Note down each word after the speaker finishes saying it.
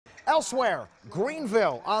Elsewhere,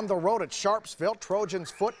 Greenville on the road at Sharpsville. Trojans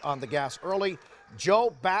foot on the gas early.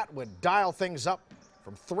 Joe Batt would dial things up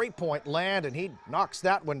from three-point land, and he knocks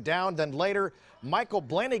that one down. Then later, Michael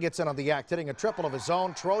Blaney gets in on the act, hitting a triple of his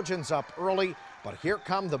own. Trojans up early, but here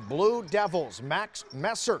come the Blue Devils. Max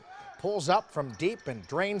Messer pulls up from deep and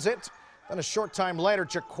drains it. Then a short time later,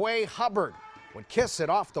 Jaquay Hubbard would kiss it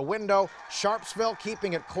off the window. Sharpsville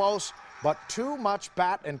keeping it close, but too much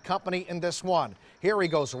Batt and company in this one. Here he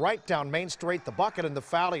goes right down Main Street, the bucket and the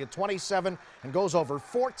foul. He had 27 and goes over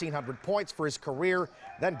 1,400 points for his career.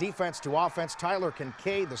 Then defense to offense. Tyler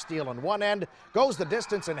Kincaid, the steal on one end, goes the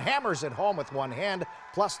distance and hammers it home with one hand,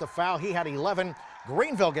 plus the foul. He had 11.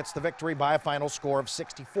 Greenville gets the victory by a final score of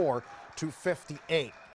 64-58.